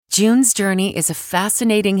June's Journey is a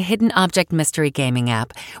fascinating hidden object mystery gaming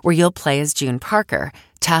app where you'll play as June Parker,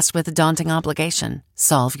 tasked with a daunting obligation: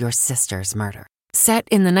 solve your sister's murder. Set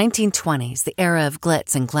in the 1920s, the era of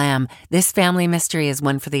glitz and glam, this family mystery is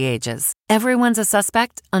one for the ages. Everyone's a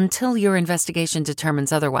suspect until your investigation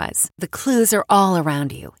determines otherwise. The clues are all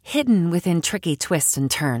around you, hidden within tricky twists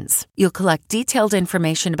and turns. You'll collect detailed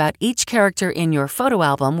information about each character in your photo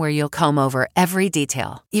album where you'll comb over every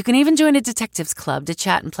detail. You can even join a detectives club to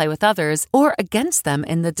chat and play with others or against them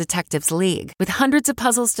in the Detectives League. With hundreds of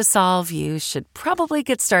puzzles to solve, you should probably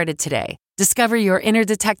get started today. Discover your inner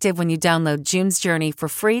detective when you download June's Journey for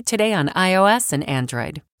free today on iOS and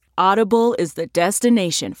Android. Audible is the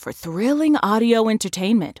destination for thrilling audio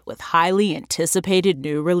entertainment with highly anticipated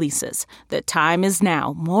new releases. The time is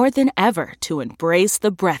now more than ever to embrace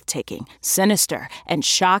the breathtaking, sinister, and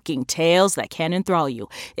shocking tales that can enthrall you,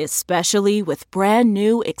 especially with brand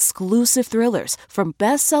new exclusive thrillers from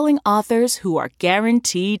best-selling authors who are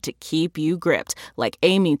guaranteed to keep you gripped, like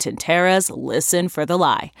Amy Tintera's Listen for the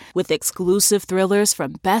Lie. With exclusive thrillers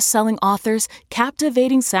from best-selling authors,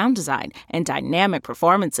 captivating sound design, and dynamic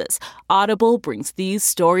performances, Audible brings these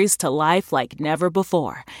stories to life like never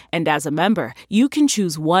before. And as a member, you can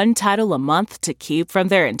choose one title a month to keep from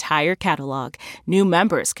their entire catalog. New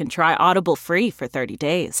members can try Audible free for 30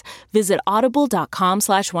 days. Visit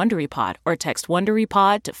audible.com/WonderyPod or text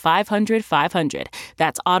WonderyPod to 500-500.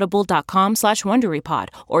 That's audible.com/WonderyPod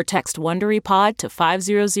or text WonderyPod to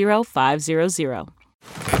 500-500.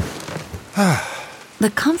 The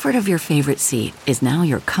comfort of your favorite seat is now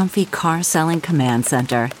your comfy car-selling command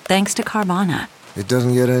center, thanks to Carvana. It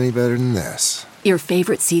doesn't get any better than this. Your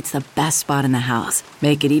favorite seat's the best spot in the house.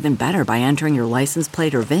 Make it even better by entering your license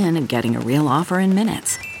plate or VIN and getting a real offer in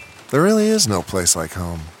minutes. There really is no place like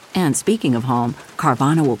home. And speaking of home,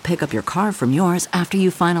 Carvana will pick up your car from yours after you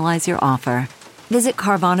finalize your offer. Visit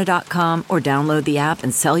Carvana.com or download the app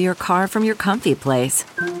and sell your car from your comfy place.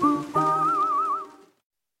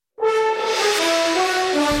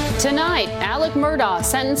 Tonight, Alec Murdaugh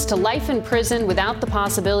sentenced to life in prison without the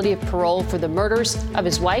possibility of parole for the murders of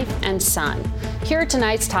his wife and son. Here are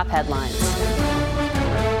tonight's top headlines.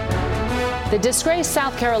 The disgraced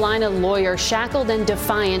South Carolina lawyer shackled and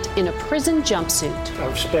defiant in a prison jumpsuit. I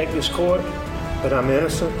respect this court, but I'm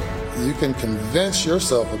innocent. You can convince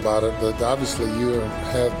yourself about it, but obviously you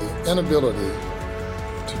have the inability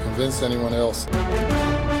to convince anyone else.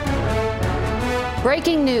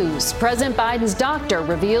 Breaking news. President Biden's doctor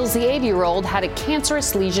reveals the 80-year-old had a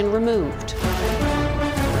cancerous lesion removed.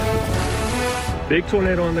 Big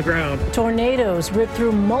tornado on the ground. Tornadoes ripped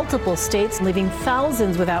through multiple states, leaving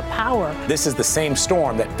thousands without power. This is the same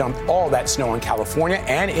storm that dumped all that snow in California,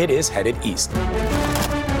 and it is headed east.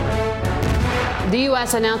 The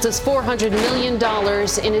U.S. announces $400 million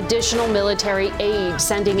in additional military aid,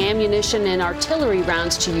 sending ammunition and artillery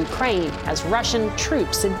rounds to Ukraine as Russian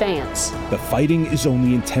troops advance. The fighting is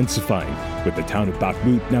only intensifying, with the town of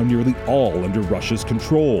Bakhmut now nearly all under Russia's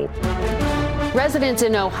control. Residents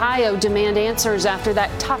in Ohio demand answers after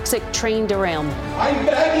that toxic train derailment. I'm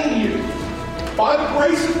begging you, by the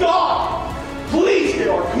grace of God, please get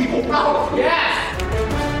our people out. Yes!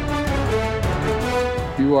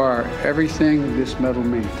 You are everything this medal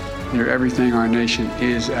means. You're everything our nation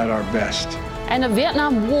is at our best. And a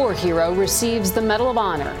Vietnam War hero receives the Medal of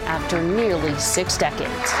Honor after nearly 6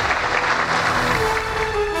 decades.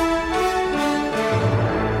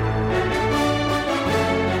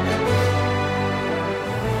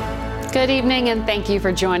 Good evening, and thank you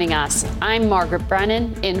for joining us. I'm Margaret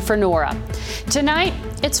Brennan, in for Norah. Tonight,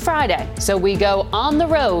 it's Friday, so we go on the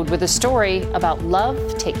road with a story about love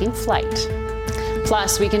taking flight.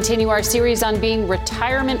 Plus, we continue our series on being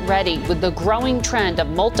retirement ready with the growing trend of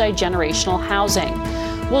multi-generational housing.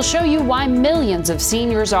 We'll show you why millions of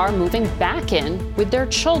seniors are moving back in with their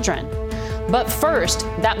children. But first,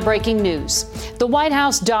 that breaking news. The White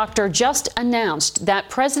House doctor just announced that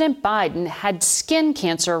President Biden had skin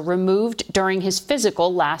cancer removed during his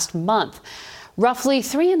physical last month. Roughly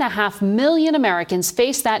 3.5 million Americans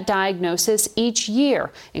face that diagnosis each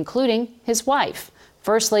year, including his wife.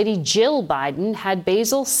 First Lady Jill Biden had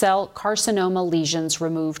basal cell carcinoma lesions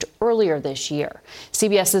removed earlier this year.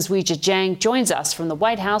 CBS's Weijia Jiang joins us from the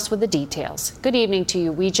White House with the details. Good evening to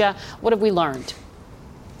you, Weijia. What have we learned?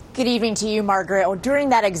 Good evening to you, Margaret. Well, during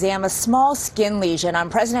that exam, a small skin lesion on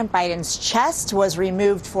President Biden's chest was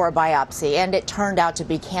removed for a biopsy, and it turned out to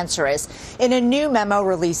be cancerous. In a new memo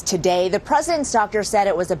released today, the president's doctor said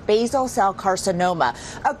it was a basal cell carcinoma,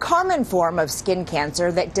 a common form of skin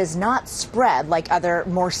cancer that does not spread like other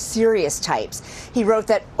more serious types. He wrote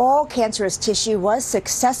that all cancerous tissue was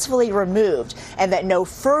successfully removed and that no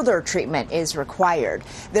further treatment is required.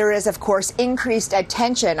 There is, of course, increased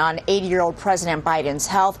attention on 80-year-old President Biden's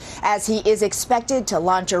health, as he is expected to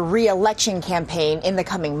launch a re-election campaign in the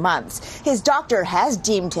coming months. His doctor has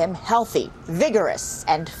deemed him healthy, vigorous,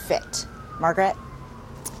 and fit. Margaret?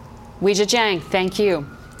 Weijia Jiang, thank you.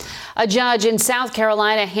 A judge in South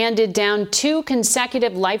Carolina handed down 2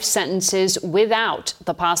 consecutive life sentences without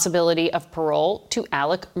the possibility of parole to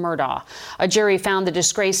Alec Murdaugh. A jury found the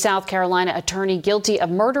disgraced South Carolina attorney guilty of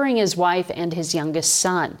murdering his wife and his youngest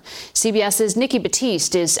son. CBS's Nikki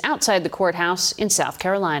Batiste is outside the courthouse in South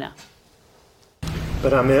Carolina.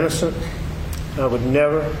 But I'm innocent. I would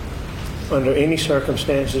never, under any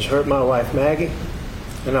circumstances, hurt my wife, Maggie,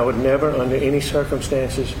 and I would never, under any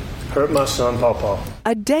circumstances, hurt my son, Pawpaw.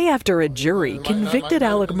 A day after a jury convicted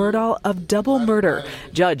Alec Murdaugh of double murder,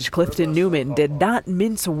 Judge Clifton Newman did not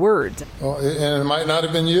mince words. Well, and it might not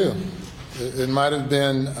have been you. It might have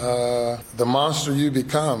been the monster you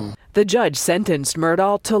become. The judge sentenced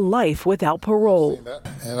Murdaugh to life without parole.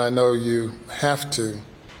 And I know you have to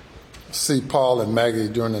see Paul and Maggie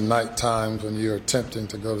during the night times when you're attempting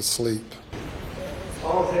to go to sleep.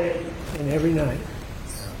 All day and every night.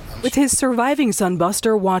 With his surviving son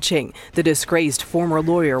Buster watching, the disgraced former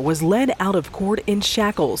lawyer was led out of court in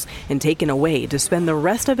shackles and taken away to spend the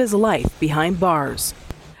rest of his life behind bars.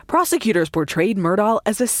 Prosecutors portrayed Murdaugh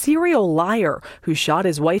as a serial liar who shot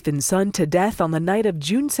his wife and son to death on the night of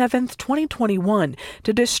June 7, 2021,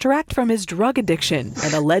 to distract from his drug addiction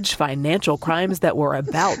and alleged financial crimes that were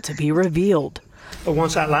about to be revealed. But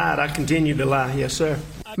once I lied, I continued to lie. Yes, sir.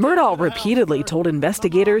 Murdaugh repeatedly told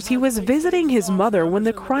investigators he was visiting his mother when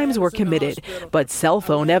the crimes were committed, but cell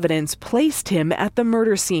phone evidence placed him at the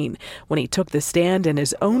murder scene. When he took the stand in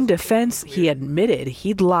his own defense, he admitted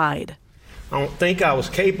he'd lied. I don't think I was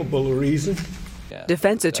capable of reason.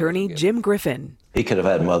 Defense attorney Jim Griffin. He could have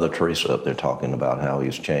had Mother Teresa up there talking about how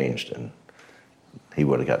he's changed, and he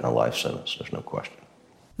would have gotten a life sentence. There's no question.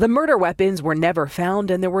 The murder weapons were never found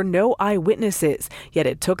and there were no eyewitnesses, yet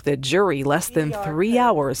it took the jury less than 3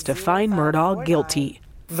 hours to find Murdaugh guilty.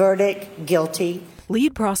 Verdict, guilty.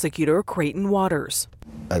 Lead prosecutor Creighton Waters.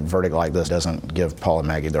 A verdict like this doesn't give Paul and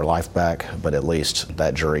Maggie their life back, but at least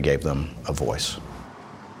that jury gave them a voice.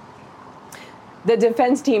 The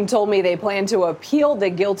defense team told me they plan to appeal the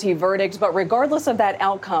guilty verdict, but regardless of that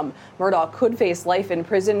outcome, Murdaugh could face life in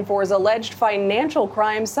prison for his alleged financial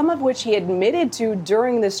crimes, some of which he admitted to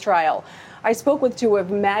during this trial. I spoke with 2 of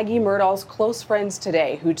Maggie Murdaugh's close friends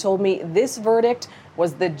today who told me this verdict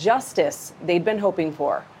was the justice they'd been hoping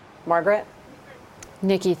for. Margaret?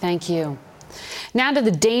 Nikki, thank you. Now to the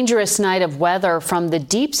dangerous night of weather from the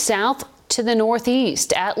deep south to the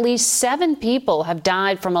northeast. At least 7 people have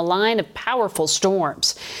died from a line of powerful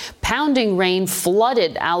storms. Pounding rain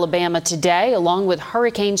flooded Alabama today, along with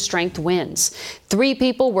hurricane-strength winds. 3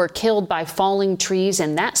 people were killed by falling trees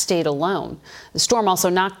in that state alone. The storm also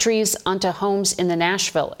knocked trees onto homes in the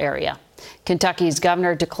Nashville area. Kentucky's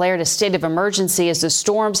governor declared a state of emergency as the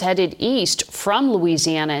storms headed east from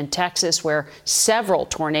Louisiana and Texas, where several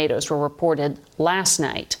tornadoes were reported last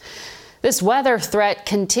night. This weather threat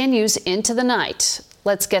continues into the night.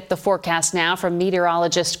 Let's get the forecast now from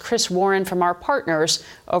meteorologist Chris Warren from our partners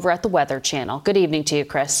over at the Weather Channel. Good evening to you,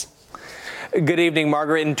 Chris. Good evening,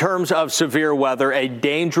 Margaret. In terms of severe weather, a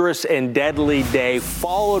dangerous and deadly day,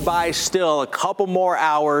 followed by still a couple more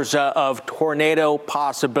hours of tornado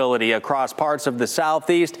possibility across parts of the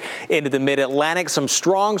southeast into the mid-Atlantic. Some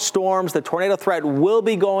strong storms. The tornado threat will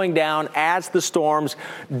be going down as the storms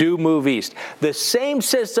do move east. The same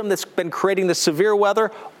system that's been creating the severe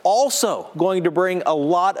weather also going to bring a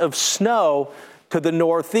lot of snow to the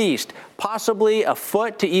northeast, possibly a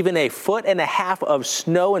foot to even a foot and a half of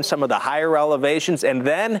snow in some of the higher elevations. And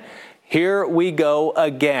then here we go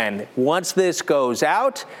again. Once this goes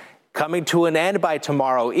out, coming to an end by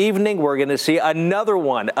tomorrow evening, we're going to see another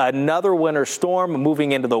winter storm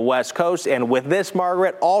moving into the west coast. And with this,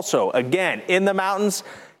 Margaret, also again in the mountains,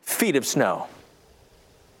 feet of snow.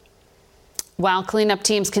 While cleanup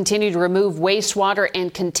teams continue to remove wastewater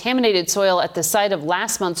and contaminated soil at the site of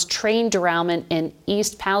last month's train derailment in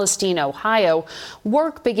East Palestine, Ohio,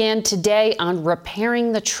 work began today on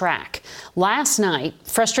repairing the track. Last night,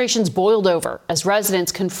 frustrations boiled over as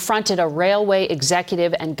residents confronted a railway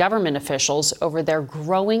executive and government officials over their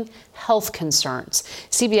growing health concerns.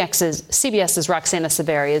 CBS's Roxana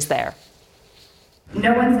Saberi is there.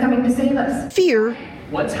 No one's coming to save us. Fear.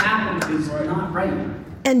 What's happened is not right.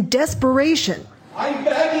 And desperation. I'm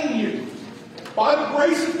begging you, by the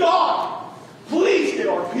grace of God, please get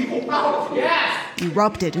our people out of here. Yes!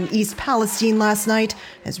 Erupted in East Palestine last night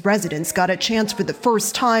as residents got a chance for the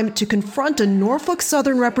first time to confront a Norfolk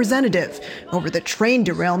Southern representative over the train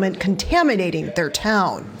derailment contaminating their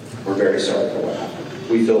town. We're very sorry for what happened.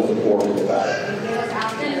 We feel horrible about it.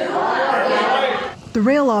 The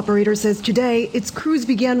rail operator says today its crews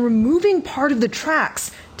began removing part of the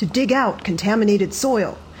tracks to dig out contaminated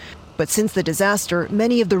soil. But since the disaster,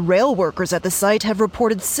 many of the rail workers at the site have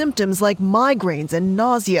reported symptoms like migraines and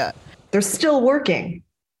nausea. They're still working.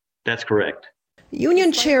 That's correct.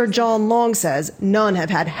 Union Chair John Long says none have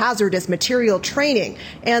had hazardous material training,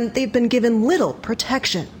 and they've been given little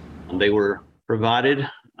protection. They were provided,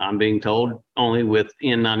 I'm being told, only with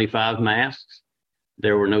N95 masks.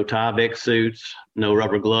 There were no Tyvek suits, no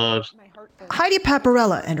rubber gloves. Heidi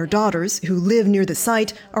Paparella and her daughters, who live near the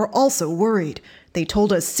site, are also worried. They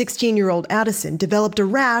told us 16-year-old Addison developed a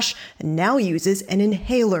rash and now uses an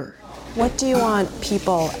inhaler. What do you want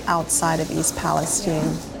people outside of East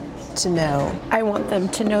Palestine to know? I want them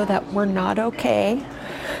to know that we're not okay.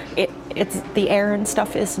 It's the air and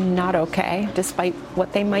stuff is not okay, despite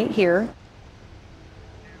what they might hear.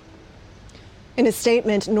 In a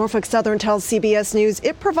statement, Norfolk Southern tells CBS News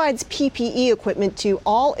it provides PPE equipment to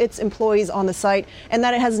all its employees on the site and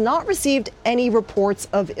that it has not received any reports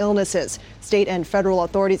of illnesses. State and federal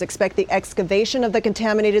authorities expect the excavation of the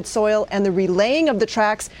contaminated soil and the relaying of the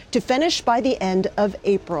tracks to finish by the end of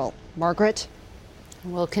April. Margaret?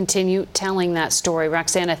 We'll continue telling that story.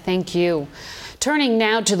 Roxana, thank you. Turning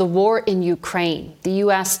now to the war in Ukraine. The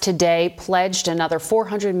U.S. today pledged another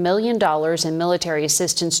 $400 million in military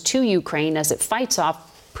assistance to Ukraine as it fights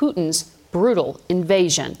off Putin's brutal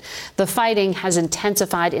invasion. The fighting has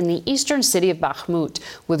intensified in the eastern city of Bakhmut,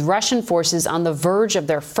 with Russian forces on the verge of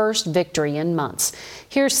their first victory in months.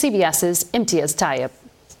 Here's CBS's Imtiaz Tayyip.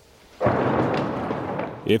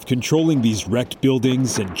 If controlling these wrecked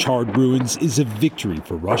buildings and charred ruins is a victory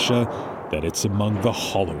for Russia, then it's among the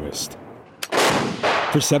hollowest.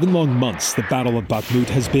 For 7 long months, the Battle of Bakhmut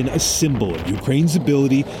has been a symbol of Ukraine's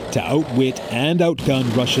ability to outwit and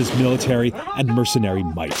outgun Russia's military and mercenary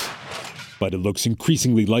might. But it looks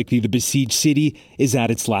increasingly likely the besieged city is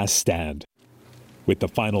at its last stand, with the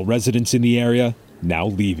final residents in the area now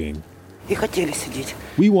leaving.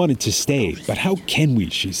 We wanted to stay, but how can we,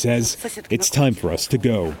 she says. It's time for us to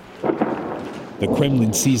go. The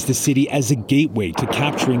Kremlin sees the city as a gateway to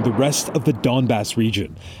capturing the rest of the Donbas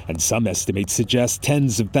region, and some estimates suggest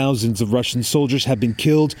tens of thousands of Russian soldiers have been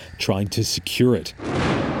killed trying to secure it.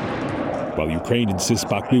 While Ukraine insists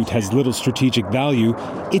Bakhmut has little strategic value,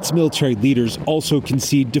 its military leaders also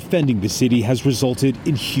concede defending the city has resulted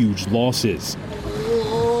in huge losses.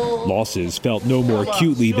 Losses felt no more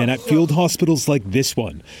acutely than at field hospitals like this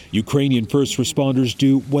one. Ukrainian first responders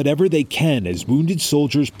do whatever they can as wounded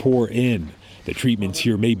soldiers pour in. The treatments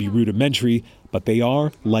here may be rudimentary, but they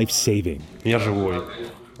are life-saving.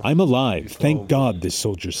 I'm alive, thank God, this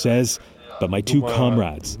soldier says. But my 2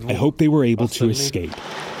 comrades, I hope they were able to escape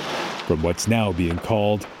from what's now being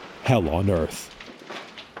called hell on earth.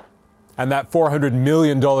 And that $400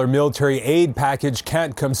 million military aid package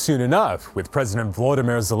can't come soon enough, with President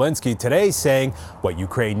Volodymyr Zelensky today saying what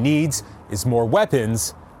Ukraine needs is more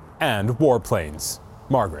weapons and warplanes.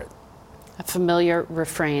 Margaret. A familiar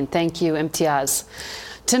refrain. Thank you, Imtiaz.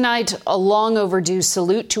 Tonight, a long overdue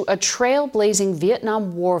salute to a trailblazing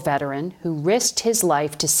Vietnam War veteran who risked his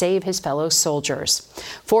life to save his fellow soldiers.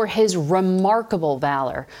 For his remarkable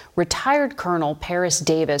valor, retired Colonel Paris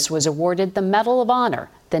Davis was awarded the Medal of Honor,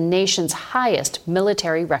 the nation's highest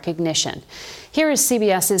military recognition. Here is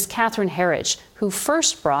CBS's Catherine Herridge, who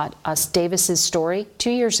first brought us Davis's story 2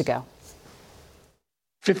 years ago.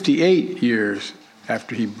 58 years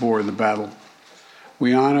after he bore the battle,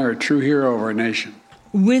 we honor a true hero of our nation.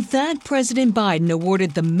 With that, President Biden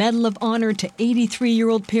awarded the Medal of Honor to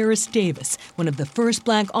 83-year-old Paris Davis, one of the first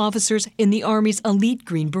black officers in the Army's elite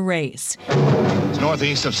Green Berets. It's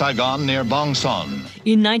northeast of Saigon near Bong Son.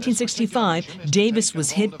 In 1965, Davis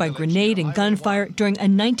was hit by grenade and gunfire during a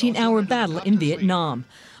 19-hour battle in Vietnam.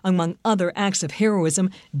 Among other acts of heroism,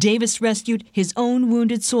 Davis rescued his own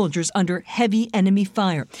wounded soldiers under heavy enemy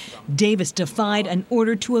fire. Davis defied an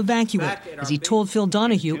order to evacuate, as he told Phil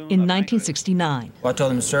Donahue in 1969. I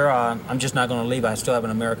told him, sir, I'm just not going to leave. I still have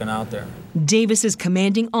an American out there. Davis's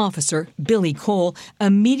commanding officer, Billy Cole,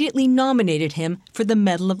 immediately nominated him for the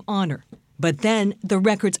Medal of Honor. But then the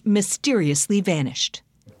records mysteriously vanished.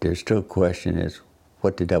 There's still a question is,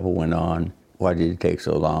 what the devil went on? Why did it take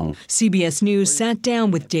so long? CBS News sat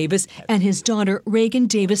down with Davis and his daughter, Reagan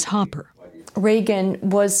Davis Hopper. Reagan,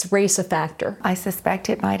 was race a factor? I suspect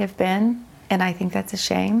it might have been, and I think that's a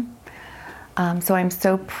shame. So I'm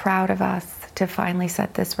so proud of us to finally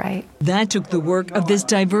set this right. That took the work of this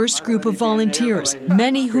diverse group of volunteers,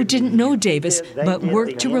 many who didn't know Davis, but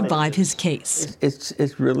worked to revive his case.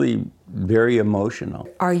 It's really very emotional.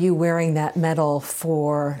 Are you wearing that medal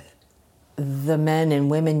for the men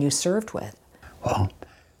and women you served with? Well,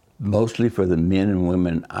 mostly for the men and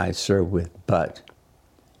women I served with, but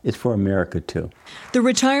it's for America, too. The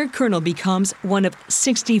retired colonel becomes one of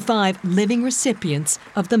 65 living recipients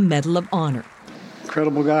of the Medal of Honor.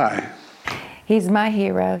 Incredible guy. He's my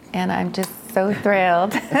hero, and I'm just so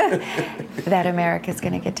thrilled that America's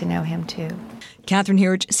going to get to know him, too. Catherine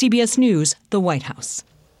Herridge, CBS News, the White House.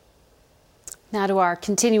 Now to our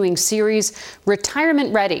continuing series,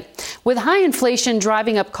 Retirement Ready. With high inflation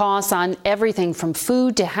driving up costs on everything from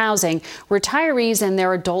food to housing, retirees and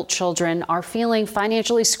their adult children are feeling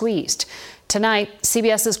financially squeezed. Tonight,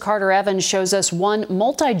 CBS's Carter Evans shows us one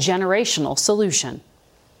multi-generational solution.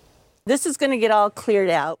 This is going to get all cleared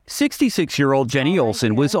out. 66-year-old Jenny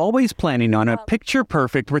Olson was always planning on a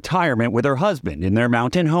picture-perfect retirement with her husband in their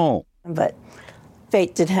mountain home. But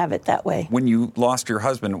fate did have it that way. When you lost your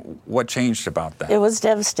husband, what changed about that? It was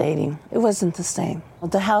devastating. It wasn't the same.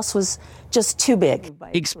 The house was just too big.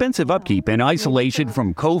 Expensive upkeep and isolation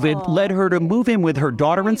from COVID led her to move in with her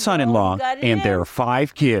daughter and son-in-law and their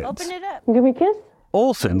 5 kids. Open it up. Give me a kiss.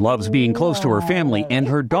 Olson loves being close to her family, and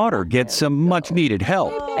her daughter gets some much-needed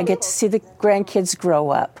help. I get to see the grandkids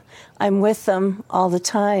grow up. I'm with them all the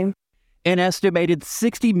time. An estimated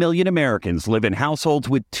 60 million Americans live in households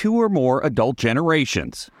with 2 or more adult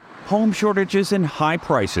generations. Home shortages and high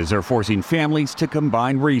prices are forcing families to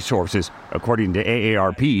combine resources, according to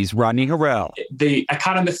AARP's Rodney Harrell. The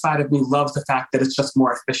economist side of me loves the fact that it's just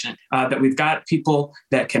more efficient, that we've got people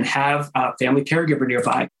that can have a family caregiver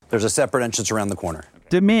nearby. There's a separate entrance around the corner.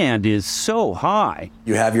 Demand is so high.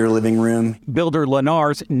 You have your living room. Builder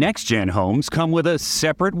Lennar's next-gen homes come with a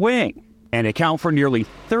separate wing and account for nearly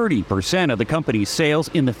 30% of the company's sales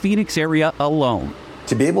in the Phoenix area alone.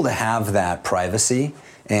 To be able to have that privacy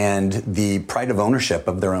and the pride of ownership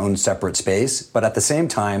of their own separate space, but at the same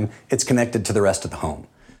time, it's connected to the rest of the home.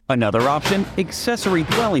 Another option, accessory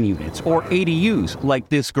dwelling units, or ADUs, like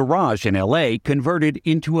this garage in LA converted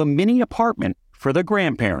into a mini apartment for the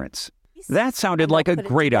grandparents. That sounded like a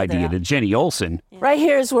great idea to Jenny Olson. Right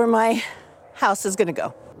here is where my house is going to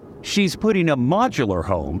go. She's putting a modular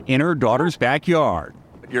home in her daughter's backyard.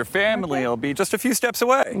 Your family will be just a few steps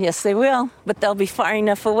away. Yes, they will, but they'll be far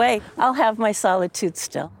enough away. I'll have my solitude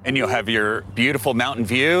still. And you'll have your beautiful mountain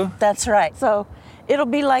view. That's right. So it'll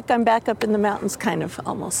be like I'm back up in the mountains, kind of,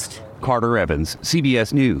 almost. Carter Evans,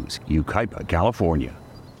 CBS News, Yucaipa, California.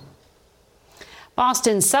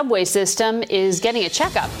 Boston's subway system is getting a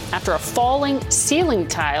checkup after a falling ceiling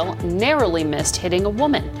tile narrowly missed hitting a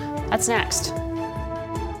woman. That's next.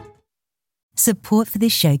 Support for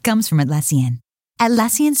this show comes from Atlassian.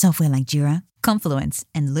 Atlassian software like Jira, Confluence,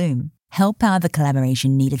 and Loom help power the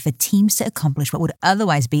collaboration needed for teams to accomplish what would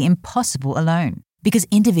otherwise be impossible alone. Because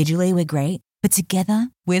individually we're great, but together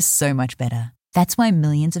we're so much better. That's why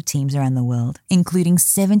millions of teams around the world, including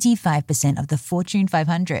 75% of the Fortune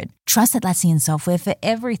 500, trust Atlassian software for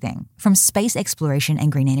everything from space exploration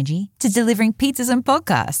and green energy to delivering pizzas and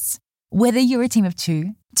podcasts. Whether you're a team of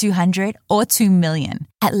 2, 200, or 2 million,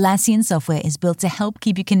 Atlassian software is built to help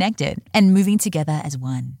keep you connected and moving together as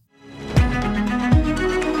one.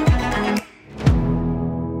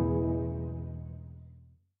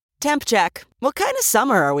 Temp check. What kind of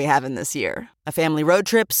summer are we having this year? A family road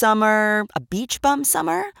trip summer? A beach bum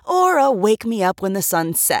summer? Or a wake me up when the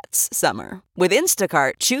sun sets summer? With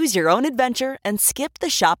Instacart, choose your own adventure and skip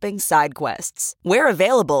the shopping side quests. Where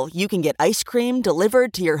available, you can get ice cream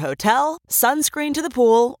delivered to your hotel, sunscreen to the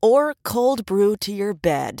pool, or cold brew to your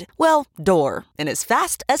bed. Well, door, in as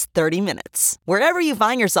fast as 30 minutes. Wherever you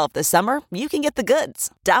find yourself this summer, you can get the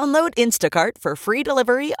goods. Download Instacart for free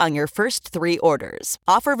delivery on your first 3 orders.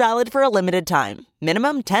 Offer valid for a limited time.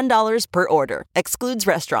 Minimum $10 per order. Excludes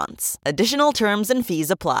restaurants. Additional terms and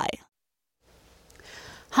fees apply.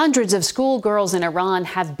 Hundreds of schoolgirls in Iran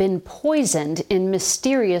have been poisoned in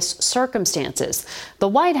mysterious circumstances. The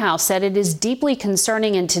White House said it is deeply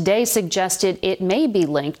concerning and today suggested it may be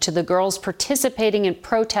linked to the girls participating in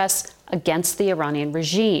protests against the Iranian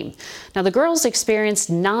regime. Now, the girls experienced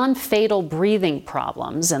non-fatal breathing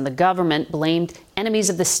problems, and the government blamed enemies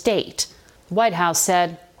of the state. The White House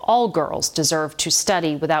said all girls deserve to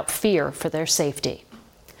study without fear for their safety.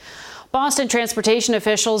 Boston transportation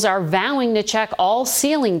officials are vowing to check all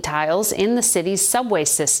ceiling tiles in the city's subway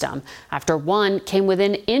system after one came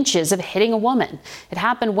within inches of hitting a woman. It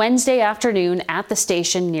happened Wednesday afternoon at the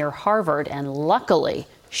station near Harvard, and luckily,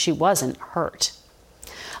 she wasn't hurt.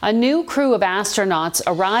 A new crew of astronauts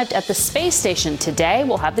arrived at the space station today.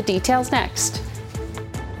 We'll have the details next.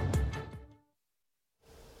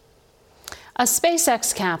 A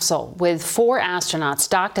SpaceX capsule with 4 astronauts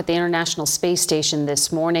docked at the International Space Station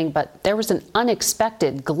this morning, but there was an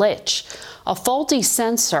unexpected glitch. A faulty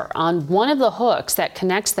sensor on one of the hooks that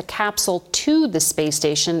connects the capsule to the space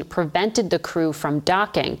station prevented the crew from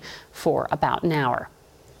docking for about an hour.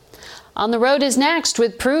 On the Road is next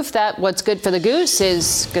with proof that what's good for the goose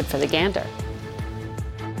is good for the gander.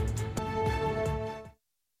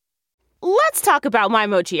 Let's talk about My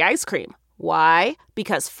Mochi ice cream. Why?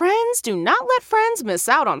 Because friends do not let friends miss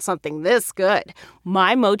out on something this good.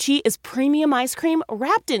 My Mochi is premium ice cream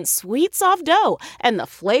wrapped in sweet, soft dough, and the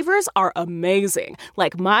flavors are amazing.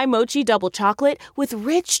 Like My Mochi double chocolate with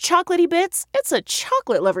rich chocolatey bits. It's a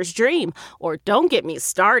chocolate lover's dream. Or don't get me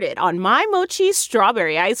started on My Mochi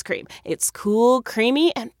strawberry ice cream. It's cool,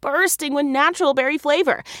 creamy, and bursting with natural berry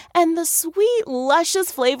flavor. And the sweet, luscious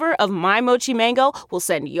flavor of My Mochi mango will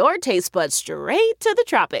send your taste buds straight to the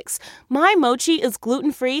tropics. My Mochi is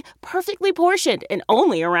gluten-free, perfectly portioned, and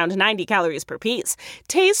only around 90 calories per piece.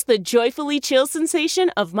 Taste the joyfully chill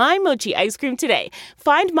sensation of My Mochi ice cream today.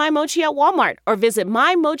 Find My Mochi at Walmart or visit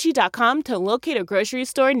mymochi.com to locate a grocery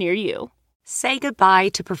store near you. Say goodbye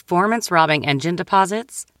to performance-robbing engine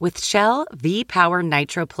deposits with Shell V-Power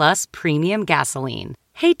Nitro Plus Premium Gasoline.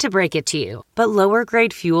 Hate to break it to you, but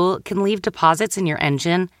lower-grade fuel can leave deposits in your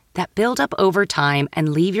engine that build up over time and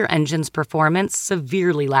leave your engine's performance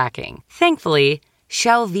severely lacking. Thankfully,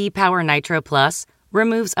 Shell V-Power Nitro Plus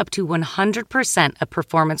removes up to 100% of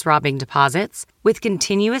performance-robbing deposits with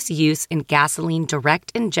continuous use in gasoline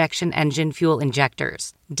direct injection engine fuel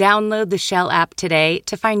injectors. Download the Shell app today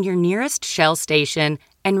to find your nearest Shell station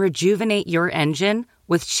and rejuvenate your engine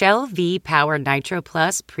with Shell V-Power Nitro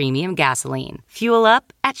Plus Premium Gasoline. Fuel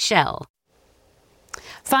up at Shell.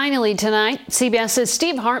 Finally tonight, CBS's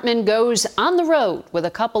Steve Hartman goes on the road with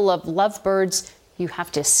a couple of lovebirds you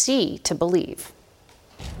have to see to believe.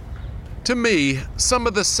 To me, some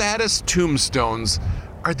of the saddest tombstones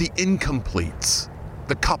are the incompletes,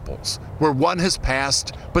 the couples where one has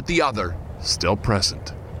passed but the other still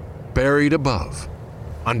present, buried above,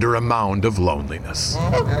 under a mound of loneliness,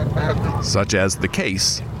 such as the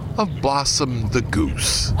case of Blossom the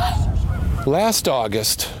goose. Last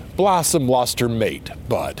August, Blossom lost her mate,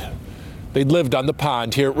 Bud. They'd lived on the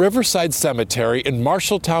pond here at Riverside Cemetery in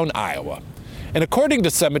Marshalltown, Iowa. And according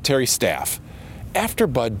to cemetery staff, after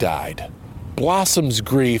Bud died, Blossom's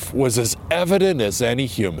grief was as evident as any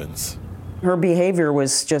human's. Her behavior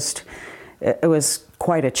was it was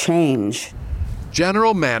quite a change.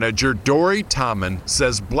 General Manager Dory Tommen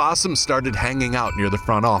says Blossom started hanging out near the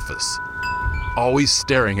front office, always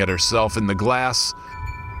staring at herself in the glass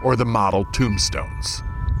or the model tombstones.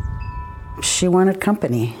 She wanted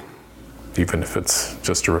company. Even if it's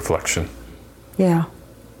just a reflection. Yeah.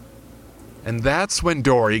 And that's when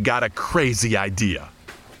Dory got a crazy idea.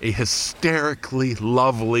 A hysterically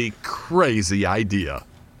lovely, crazy idea.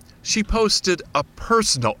 She posted a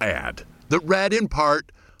personal ad that read in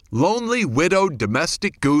part, "Lonely widowed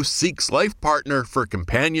domestic goose seeks life partner for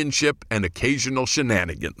companionship and occasional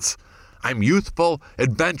shenanigans. I'm youthful,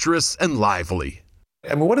 adventurous, and lively."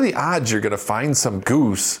 I mean, what are the odds you're going to find some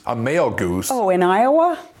goose, a male goose? Oh, in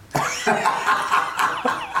Iowa?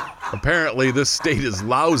 Apparently, this state is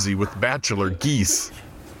lousy with bachelor geese.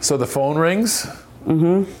 So the phone rings?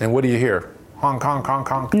 Mm-hmm. And what do you hear? Honk, honk, honk,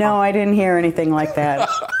 honk. No, I didn't hear anything like that.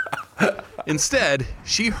 Instead,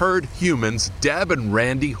 she heard humans Deb and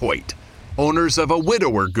Randy Hoyt, owners of a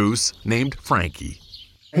widower goose named Frankie.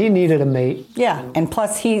 He needed a mate. Yeah, and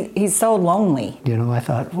plus he's so lonely. You know, I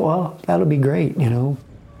thought, well, that'll be great, you know.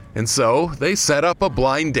 And so they set up a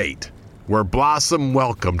blind date where Blossom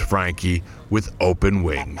welcomed Frankie with open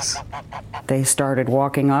wings. They started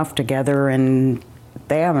walking off together and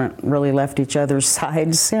they haven't really left each other's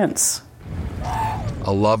sides since.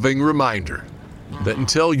 A loving reminder that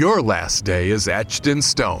until your last day is etched in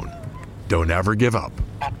stone, don't ever give up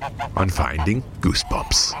on Finding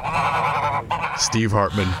Goosebumps. Steve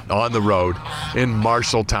Hartman on the road in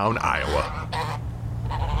Marshalltown, Iowa.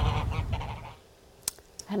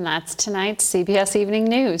 And that's tonight's CBS Evening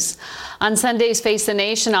News. On Sunday's Face the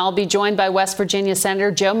Nation, I'll be joined by West Virginia Senator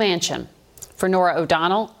Joe Manchin. For Norah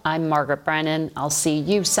O'Donnell, I'm Margaret Brennan. I'll see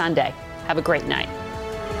you Sunday. Have a great night.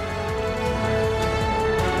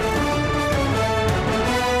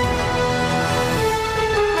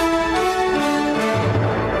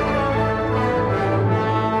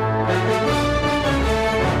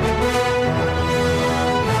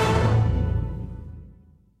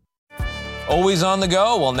 Always on the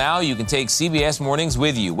go? Well, now you can take CBS Mornings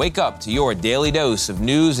with you. Wake up to your daily dose of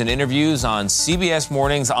news and interviews on CBS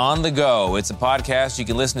Mornings on the Go. It's a podcast. You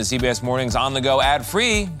can listen to CBS Mornings on the Go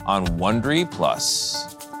ad-free on Wondery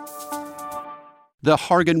Plus. The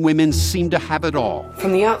Hargan women seem to have it all.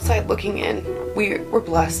 From the outside looking in, we were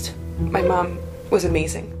blessed. My mom was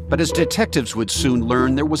amazing. But as detectives would soon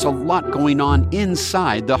learn, there was a lot going on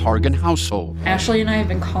inside the Hargan household. Ashley and I have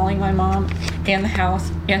been calling my mom and the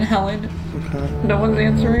house and Helen. No one's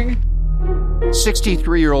answering.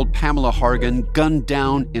 63-year-old Pamela Hargan gunned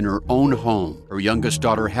down in her own home. Her youngest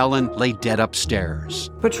daughter, Helen, lay dead upstairs.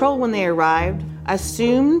 Patrol, when they arrived,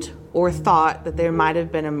 assumed or thought that there might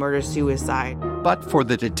have been a murder-suicide. But for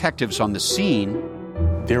the detectives on the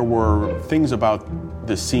scene, there were things about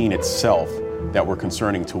the scene itself that were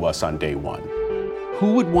concerning to us on day one.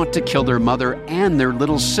 Who would want to kill their mother and their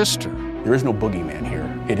little sister? There is no boogeyman here.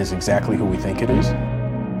 It is exactly who we think it is.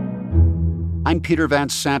 I'm Peter Van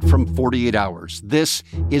Sant from 48 Hours. This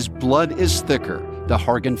is Blood is Thicker, the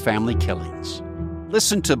Hargan family killings.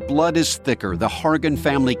 Listen to Blood is Thicker, the Hargan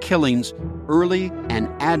family killings, early and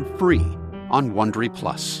ad-free on Wondery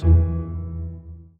Plus.